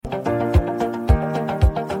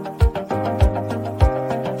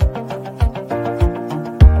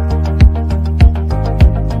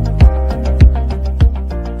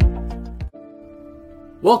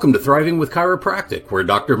Welcome to Thriving with Chiropractic, where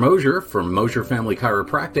Dr. Mosier from Mosier Family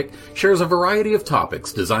Chiropractic shares a variety of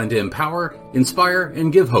topics designed to empower, inspire,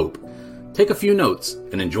 and give hope. Take a few notes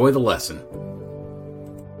and enjoy the lesson.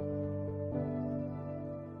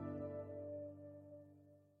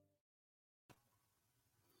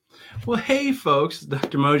 Well, hey folks,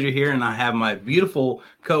 Dr. Mosier here, and I have my beautiful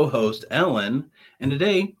co-host Ellen, and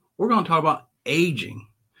today we're going to talk about aging.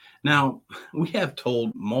 Now, we have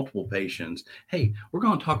told multiple patients, hey, we're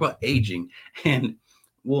going to talk about aging, and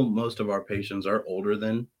well, most of our patients are older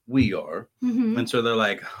than we are, and so they're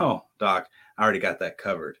like, oh, doc, I already got that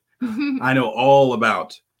covered. I know all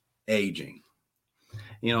about aging.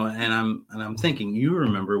 You know, and I'm thinking, you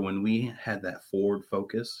remember when we had that Ford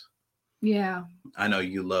Focus? Yeah. I know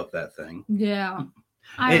you love that thing. Yeah.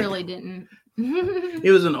 I really didn't.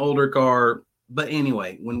 It was an older car. But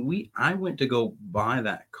anyway, when I went to go buy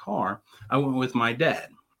that car, I went with my dad,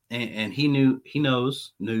 and he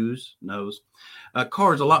knows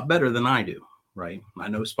cars a lot better than I do, right? I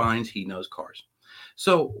know spines, he knows cars.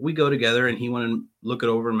 So we go together, and he wanted to look it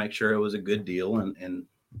over and make sure it was a good deal and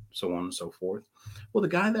so on and so forth. Well, the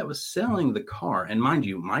guy that was selling the car, and mind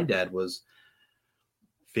you, my dad was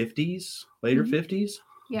 50s, later 50s.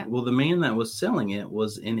 Yeah. Well, the man that was selling it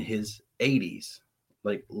was in his 80s,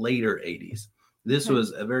 like later 80s. This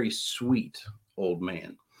was a very sweet old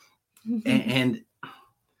man. And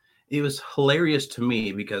it was hilarious to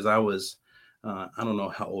me because I was, I don't know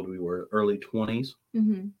how old we were, early 20s.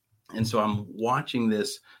 And so I'm watching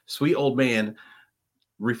this sweet old man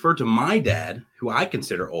refer to my dad, who I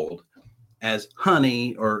consider old, as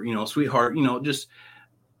honey or, sweetheart, just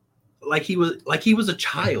like he was a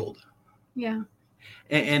child. Yeah.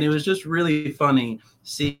 And it was just really funny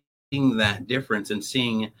seeing that difference and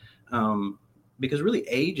seeing, because really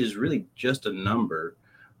age is really just a number,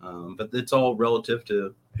 but it's all relative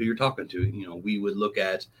to who you're talking to. We would look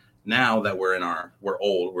at now that we're in our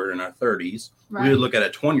 30s. Right. We would look at a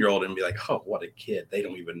 20-year-old and be like, oh, what a kid. They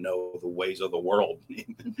don't even know the ways of the world,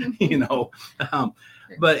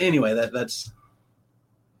 But anyway, that's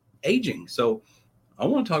aging. So I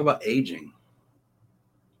want to talk about aging.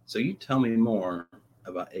 So you tell me more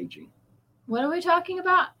about aging. What are we talking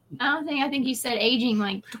about? I think you said aging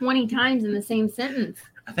like 20 times in the same sentence.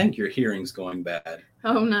 I think your hearing's going bad.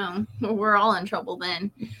 Oh no, we're all in trouble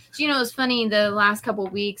then. So, it's funny, the last couple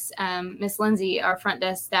of weeks, Miss Lindsay, our front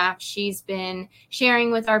desk staff, she's been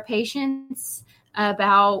sharing with our patients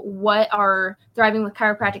about what our Thriving with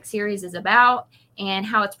Chiropractic series is about and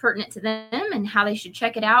how it's pertinent to them and how they should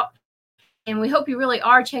check it out. And we hope you really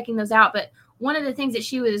are checking those out. But one of the things that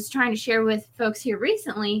she was trying to share with folks here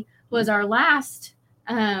recently was our last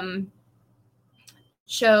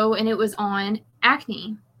show, and it was on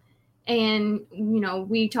acne. And,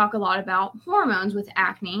 we talk a lot about hormones with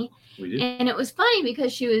acne. We do. And it was funny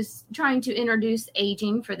because she was trying to introduce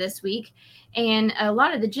aging for this week. And a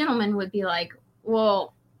lot of the gentlemen would be like,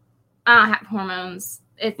 well, I have hormones.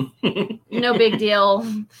 It's no big deal.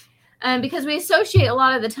 Because we associate a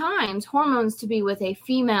lot of the times hormones to be with a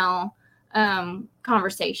female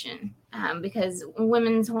conversation, because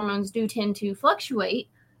women's hormones do tend to fluctuate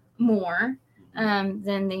more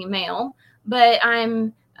than the male. But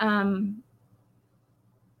I'm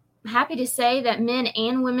happy to say that men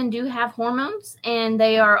and women do have hormones, and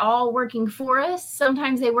they are all working for us.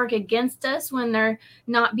 Sometimes they work against us when they're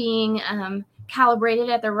not being calibrated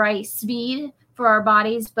at the right speed for our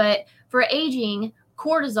bodies. But for aging,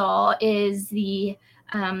 cortisol is the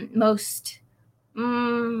most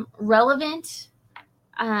relevant.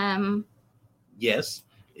 Yes,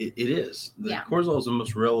 it is. Cortisol is the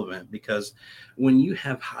most relevant because when you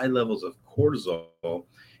have high levels of cortisol,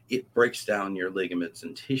 it breaks down your ligaments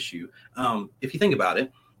and tissue. If you think about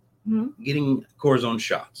it, getting cortisone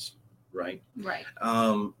shots, right? Right.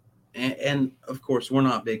 And of course, we're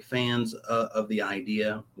not big fans of the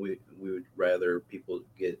idea. We would rather people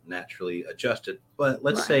get naturally adjusted. But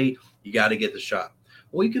let's say you got to get the shot.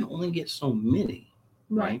 Well, you can only get so many,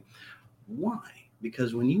 right? Why?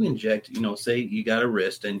 Because when you inject, say you got a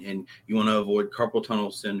wrist and you want to avoid carpal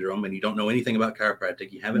tunnel syndrome and you don't know anything about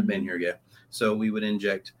chiropractic, you haven't been here yet. So we would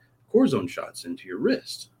inject cortisone shots into your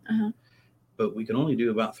wrist. But we can only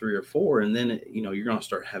do about 3 or 4. And then, you're going to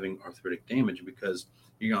start having arthritic damage because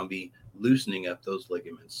you're going to be loosening up those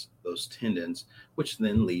ligaments, those tendons, which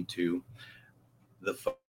then lead to the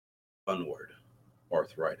fun word,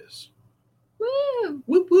 arthritis. Woo!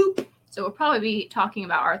 Whoop, whoop. So we'll probably be talking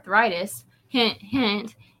about arthritis, hint,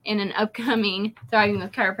 hint, in an upcoming Thriving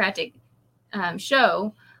with Chiropractic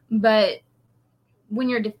show. But when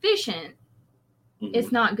you're deficient,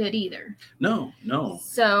 it's not good either. No.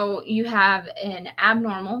 So you have an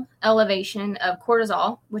abnormal elevation of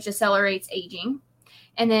cortisol, which accelerates aging.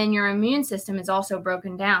 And then your immune system is also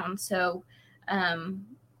broken down. So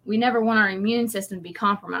we never want our immune system to be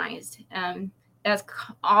compromised. That's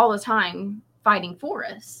all the time fighting for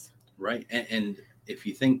us. Right. And if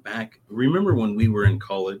you think back, remember when we were in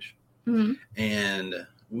college and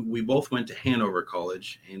we both went to Hanover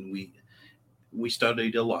College and we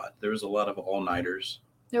studied a lot. There was a lot of all-nighters.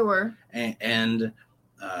 There were. And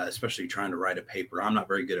especially trying to write a paper. I'm not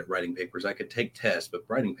very good at writing papers. I could take tests, but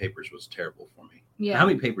writing papers was terrible for me. Yeah. How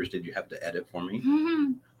many papers did you have to edit for me?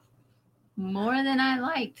 More than I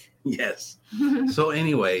liked. Yes. So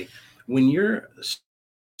anyway, when you're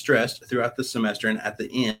stressed throughout the semester and at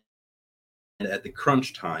the end, at the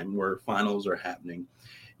crunch time where finals are happening,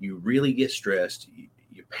 you really get stressed,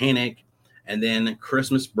 you panic, and then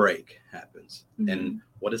Christmas break happens. And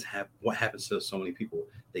what happens to so many people?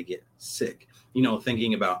 They get sick.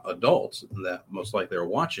 Thinking about adults that most likely are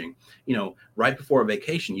watching, right before a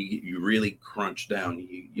vacation, you really crunch down,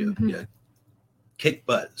 you kick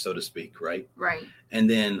butt, so to speak, right? Right. And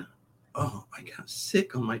then, I got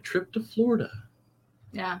sick on my trip to Florida.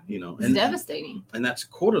 Yeah. It's devastating. And that's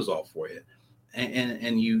cortisol for you.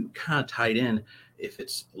 And you kind of tied in if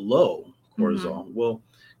it's low cortisol. Well,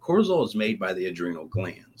 cortisol is made by the adrenal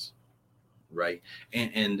glands, right?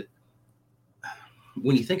 And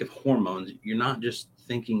when you think of hormones, you're not just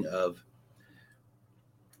thinking of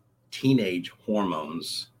teenage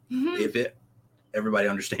hormones. If everybody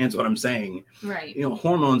understands what I'm saying, right?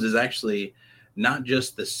 Hormones is actually not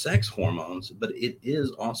just the sex hormones, but it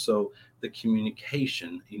is also the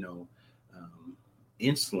communication.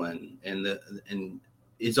 Insulin and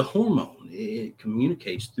is a hormone. It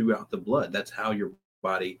communicates throughout the blood. That's how your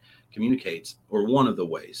body communicates, or one of the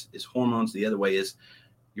ways is hormones. The other way is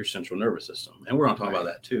your central nervous system, and we're going to talk about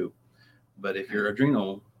that too. But if your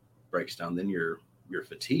adrenal breaks down, then you're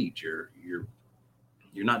fatigued. You're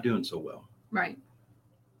not doing so well. Right.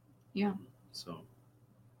 Yeah. So.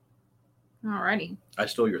 Alrighty. I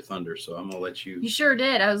stole your thunder, so I'm gonna let you. You sure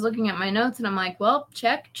did. I was looking at my notes, and I'm like, well,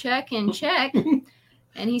 check, and check,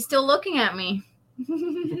 and he's still looking at me.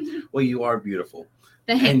 Well, you are beautiful.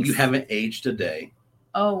 Thanks. And you haven't aged a day.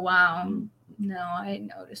 Oh, wow. No, I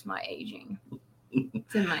noticed my aging.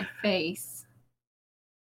 It's in my face.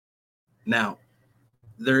 Now,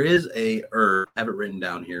 there is a herb. I have it written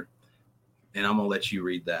down here, and I'm going to let you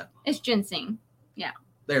read that. It's ginseng. Yeah.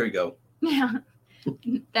 There we go. Yeah.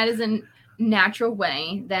 That is a natural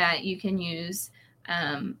way that you can use,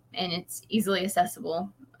 and it's easily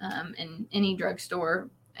accessible in any drugstore.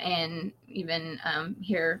 And even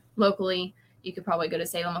here locally, you could probably go to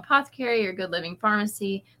Salem Apothecary or Good Living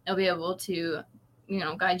Pharmacy. They'll be able to,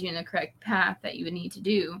 guide you in the correct path that you would need to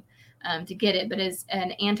do to get it. But it's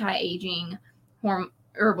an anti-aging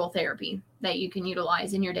herbal therapy that you can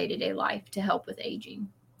utilize in your day-to-day life to help with aging.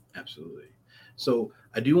 Absolutely. So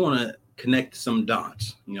I do want to connect some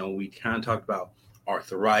dots. We kind of talked about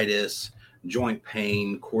arthritis, joint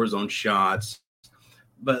pain, cortisone shots,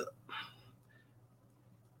 but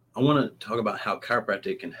I want to talk about how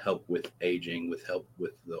chiropractic can help with aging, help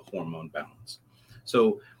with the hormone balance.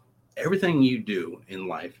 So everything you do in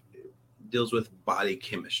life deals with body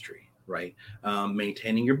chemistry, right?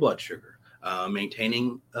 Maintaining your blood sugar,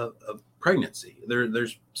 maintaining a pregnancy.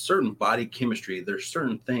 There's certain body chemistry. There's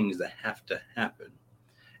certain things that have to happen.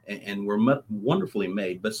 And we're wonderfully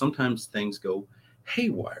made, but sometimes things go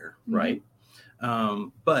haywire, right?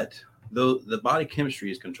 But the body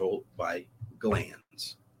chemistry is controlled by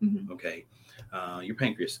glands. Okay. Your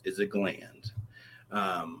pancreas is a gland.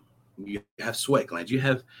 You have sweat glands. You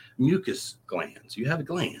have mucus glands. You have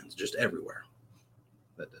glands just everywhere.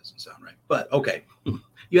 That doesn't sound right. But okay.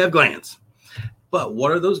 You have glands. But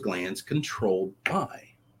what are those glands controlled by?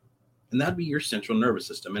 And that'd be your central nervous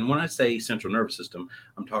system. And when I say central nervous system,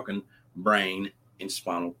 I'm talking brain and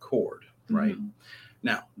spinal cord, right?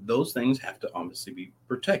 Now, those things have to obviously be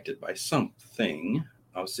protected by something.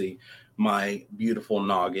 Obviously, my beautiful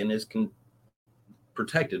noggin is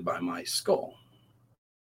protected by my skull.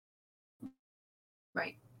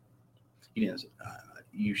 Right. Yes,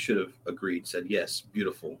 you should have agreed, said, yes,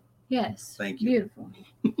 beautiful. Yes. Thank you. Beautiful.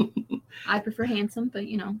 I prefer handsome, but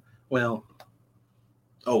Well,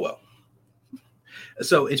 oh well.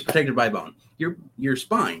 So it's protected by bone. Your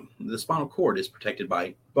spine, the spinal cord is protected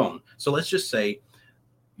by bone. So let's just say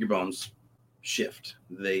your bones shift,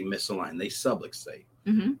 they misalign, they subluxate.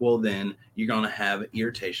 Well, then you're going to have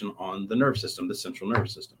irritation on the nerve system, the central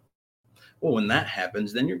nervous system. Well, when that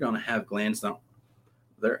happens, then you're going to have glands that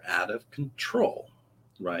they're out of control,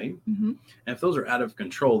 right? And if those are out of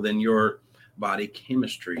control, then your body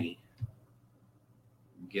chemistry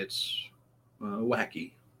gets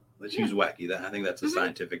wacky. Let's use wacky. I think that's a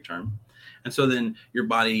scientific term. And so then your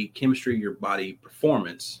body chemistry, your body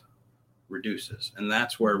performance reduces. And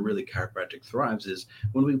that's where really chiropractic thrives, is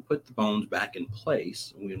when we put the bones back in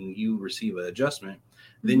place, when you receive an adjustment,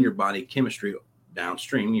 then your body chemistry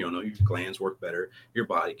downstream, your glands work better, your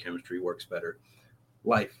body chemistry works better,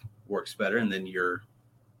 life works better, and then you're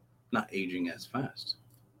not aging as fast.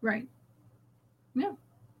 Right. Yeah.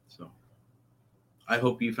 So I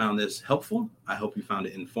hope you found this helpful. I hope you found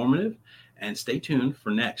it informative, and stay tuned for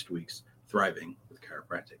next week's Thriving with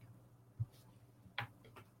Chiropractic.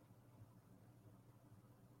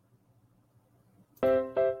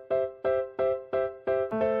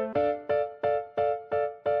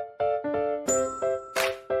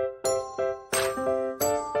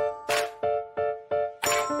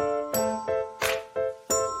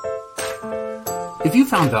 If you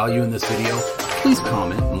found value in this video, please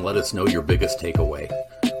comment and let us know your biggest takeaway.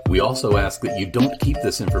 We also ask that you don't keep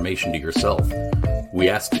this information to yourself. We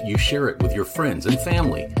ask that you share it with your friends and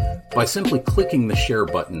family by simply clicking the share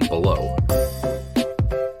button below.